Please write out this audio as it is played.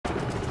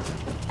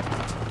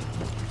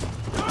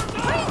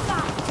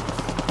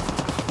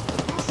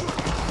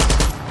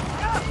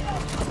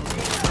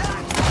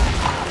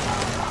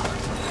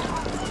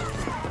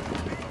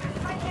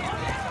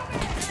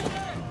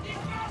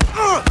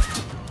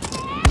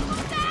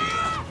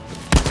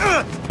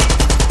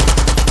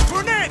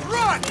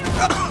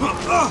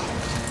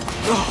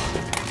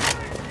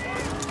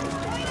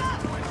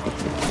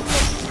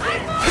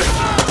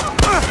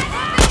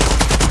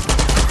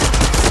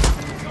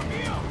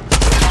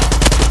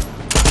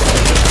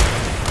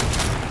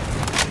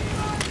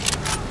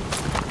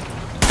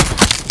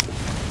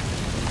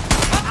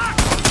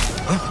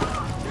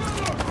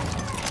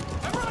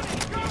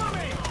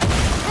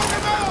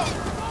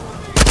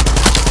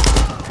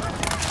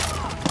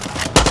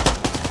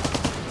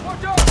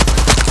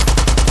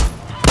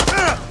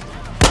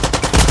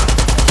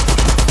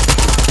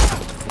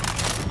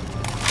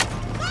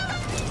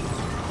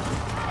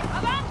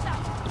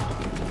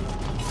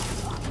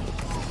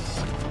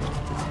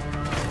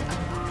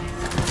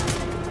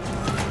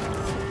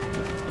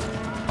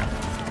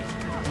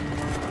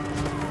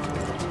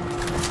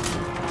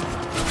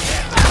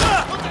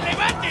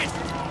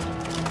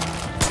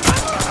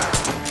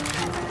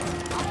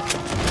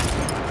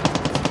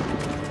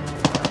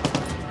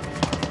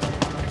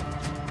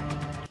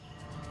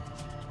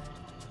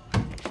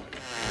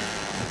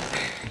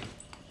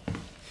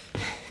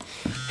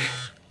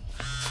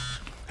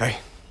Hey,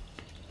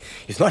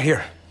 he's not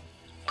here.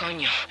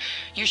 Coño,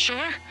 you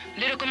sure?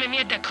 Little come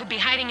mierda could be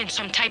hiding in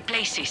some tight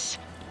places.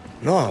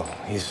 No,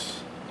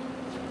 he's...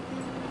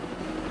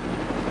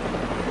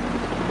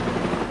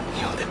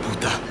 Hijo de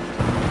puta.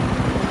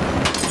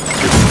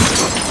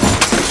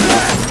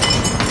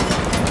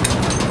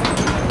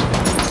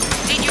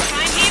 Did you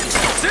find him?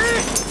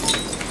 Sí!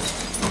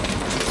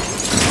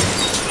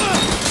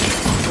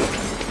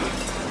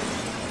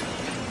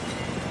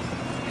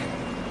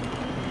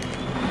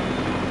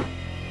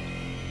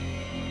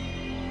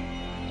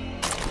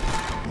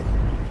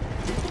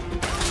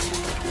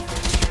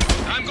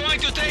 I'm going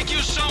to take you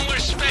somewhere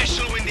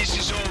special when this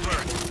is over.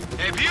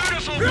 A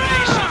beautiful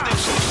place of the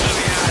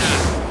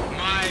JUSTICIA,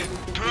 my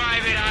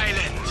private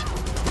island.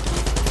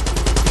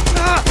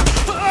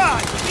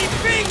 Mi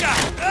finger!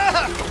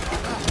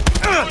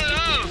 I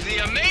love the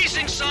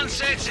amazing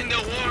sunsets in the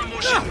warm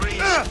ocean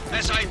breeze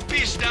as I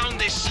piss down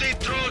the slit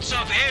throats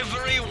of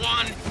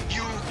everyone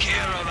you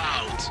care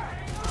about.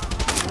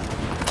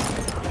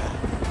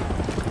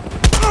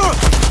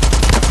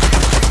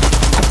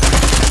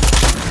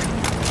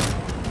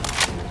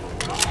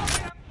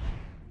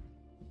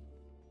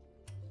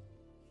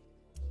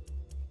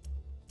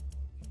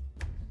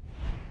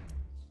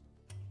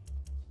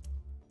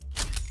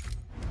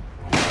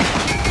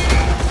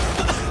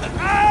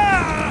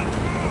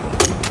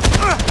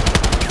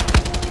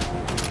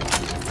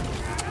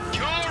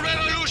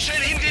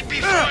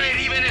 Before it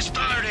even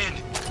started,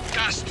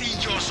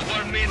 Castillos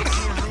were meant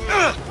to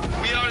rule.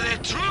 We are the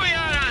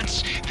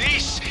Troyans.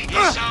 This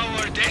is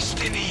our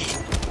destiny.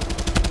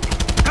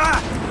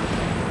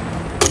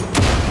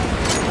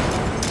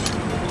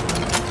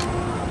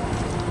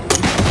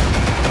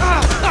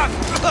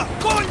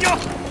 ¡Coño!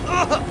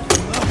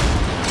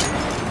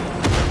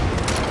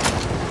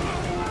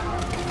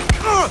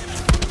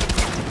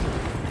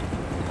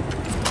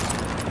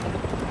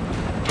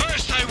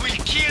 First I will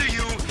kill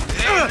you,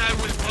 then I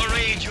will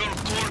parade your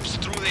corpse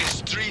through the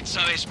streets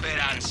of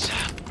Esperanza.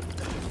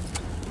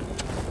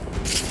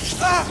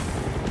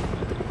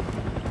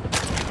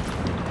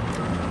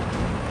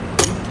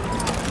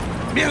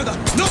 ¡Mierda!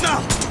 ¡No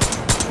now!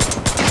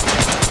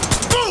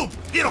 ¡Boom!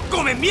 ¡Tiro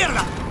come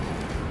mierda!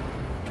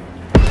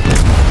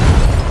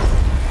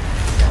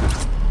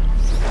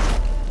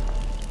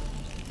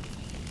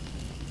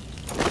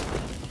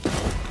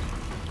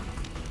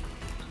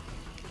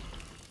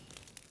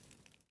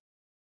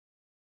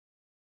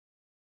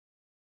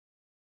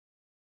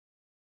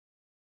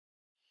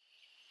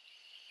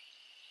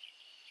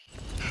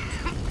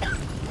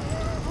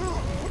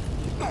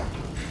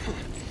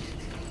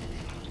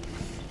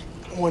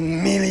 $1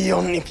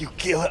 million if you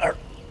kill her.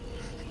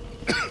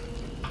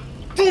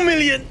 2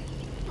 million!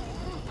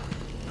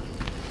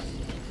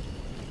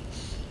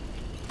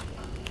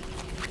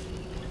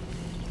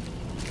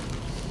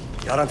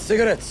 Y'all on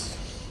cigarettes?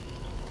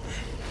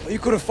 Well, you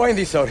couldn't find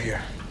these out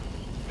here.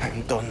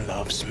 Anton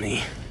loves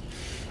me.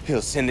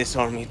 He'll send his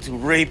army to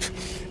rape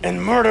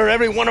and murder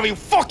every one of you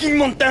fucking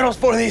Monteros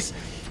for this.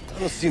 I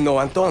don't see no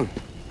Anton.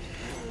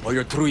 Or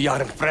your true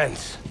Yaren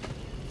friends.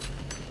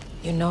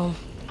 You know,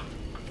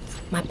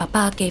 my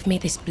papa gave me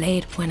this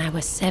blade when I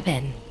was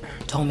 7.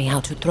 Told me how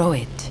to throw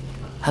it,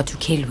 how to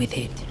kill with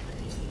it.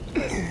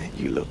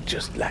 You look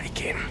just like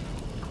him.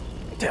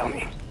 Tell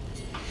me,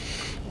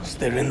 was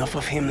there enough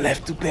of him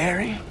left to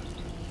bury?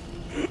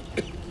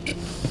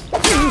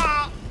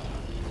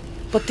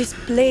 But this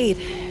blade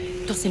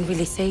doesn't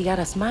really say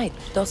Yara's might,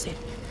 does it?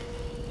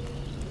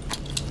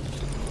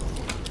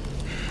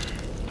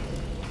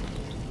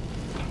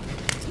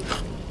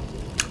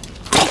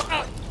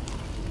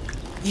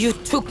 You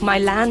took my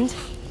land.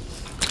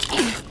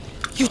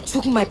 You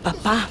took my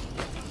papa.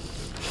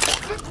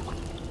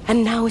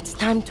 And now it's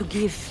time to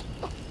give.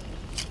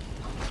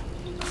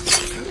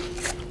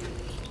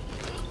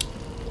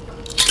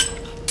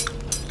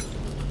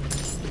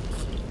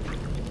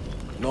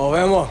 Nos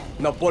vemos,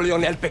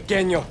 Napoleón el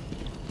Pequeño.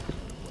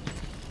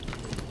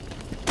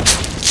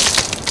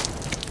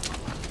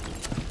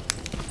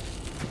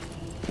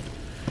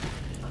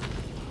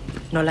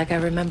 Not like I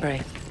remember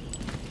it.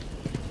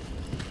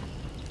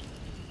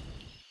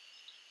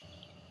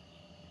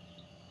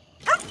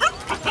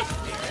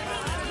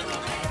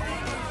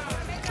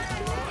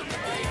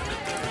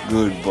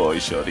 Good boy,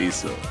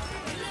 Chorizo.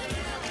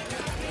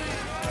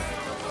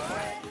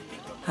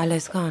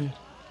 Ale's gone.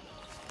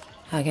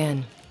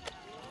 Again.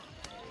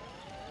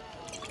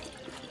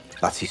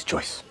 That's his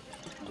choice.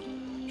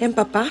 And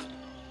Papa?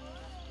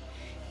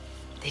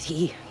 Did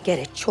he get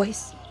a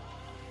choice?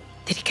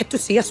 Did he get to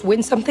see us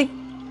win something?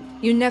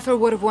 You never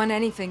would have won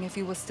anything if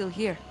he was still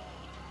here.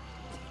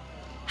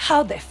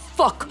 How the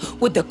fuck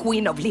would the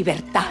Queen of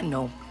Libertad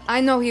know?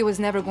 I know he was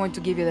never going to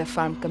give you the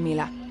farm,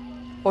 Camila.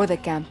 Or the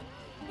camp.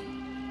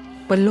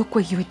 But look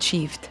what you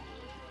achieved.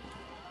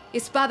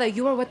 Espada,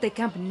 you are what the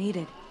camp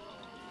needed.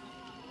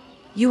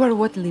 You are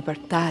what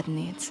Libertad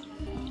needs.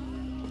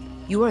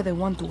 You are the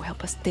one to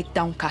help us take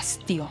down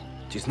Castillo.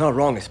 She's not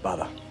wrong,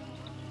 Espada.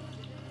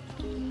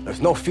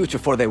 There's no future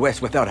for the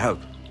West without help.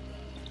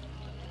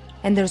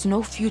 And there's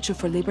no future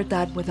for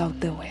Libertad without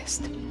the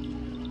West.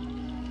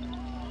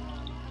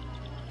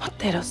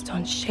 Monteros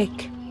don't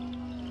shake.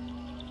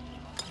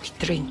 We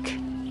drink.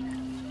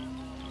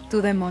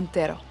 To the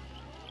Montero.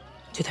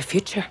 To the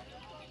future.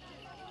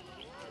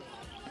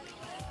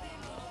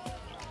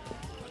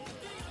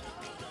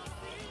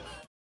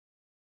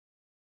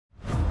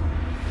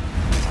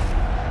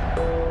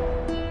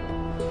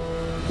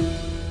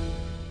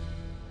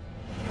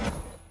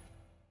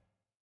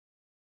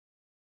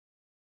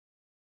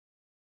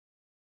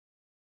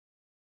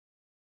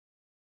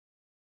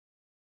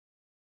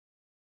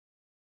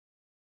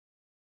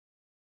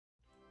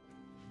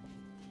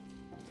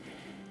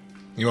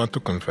 You want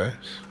to confess?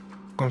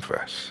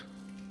 Confess.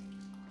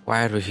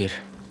 Why are we here?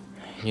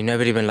 You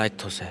never even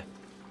liked Jose.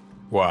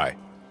 Why?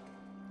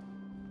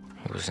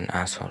 He was an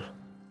asshole.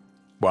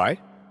 Why?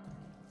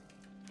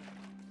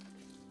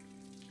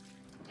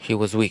 He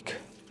was weak.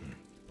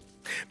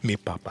 Me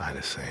papa had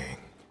a saying.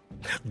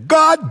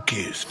 God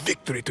gives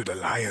victory to the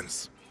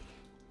lions.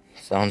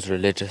 Sounds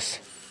religious.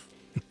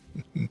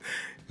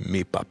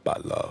 Mi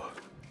papa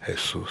loved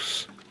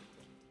Jesus.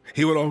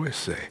 He would always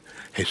say,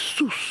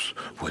 Jesus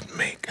would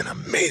make an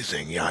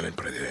amazing Yanin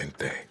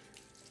Presidente.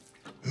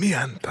 Mi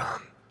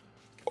Anton,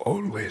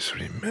 always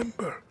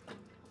remember,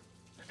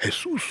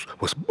 Jesus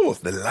was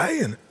both the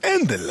lion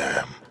and the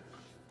lamb.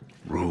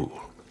 Rule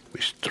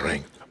with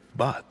strength,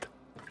 but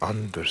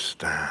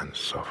understand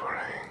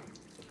suffering.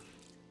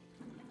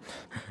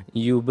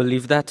 You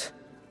believe that?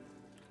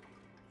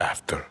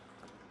 After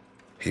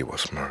he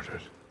was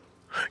murdered,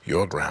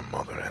 your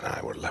grandmother and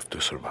I were left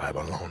to survive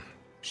alone.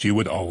 She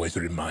would always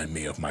remind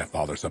me of my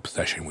father's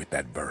obsession with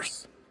that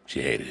verse.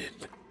 She hated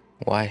it.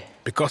 Why?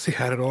 Because he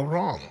had it all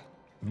wrong.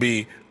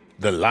 Be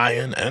the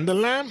lion and the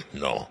lamb?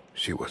 No.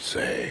 She would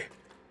say,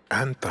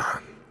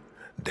 Anton,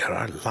 there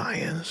are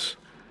lions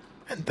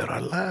and there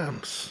are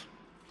lambs.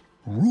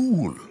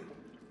 Rule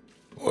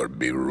or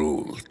be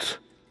ruled.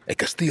 A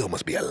Castillo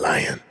must be a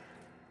lion.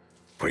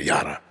 For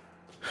Yara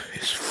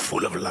is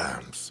full of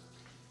lambs.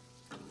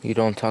 You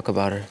don't talk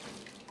about her.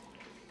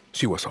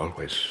 She was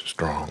always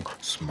strong,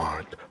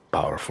 smart,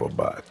 powerful,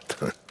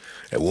 but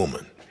a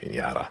woman in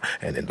Yara.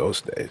 And in those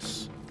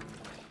days,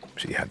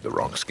 she had the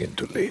wrong skin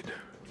to lead.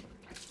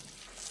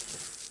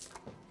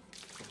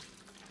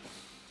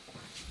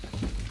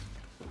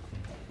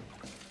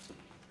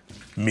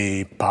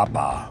 Me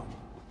papa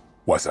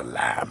was a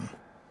lamb.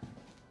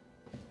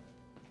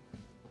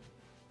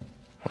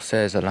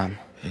 Jose is a lamb.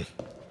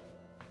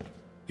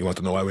 You want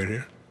to know why we're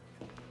here?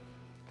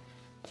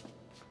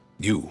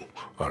 You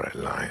are a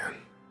lion.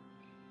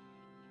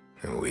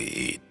 And we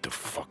eat the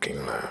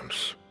fucking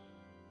lambs.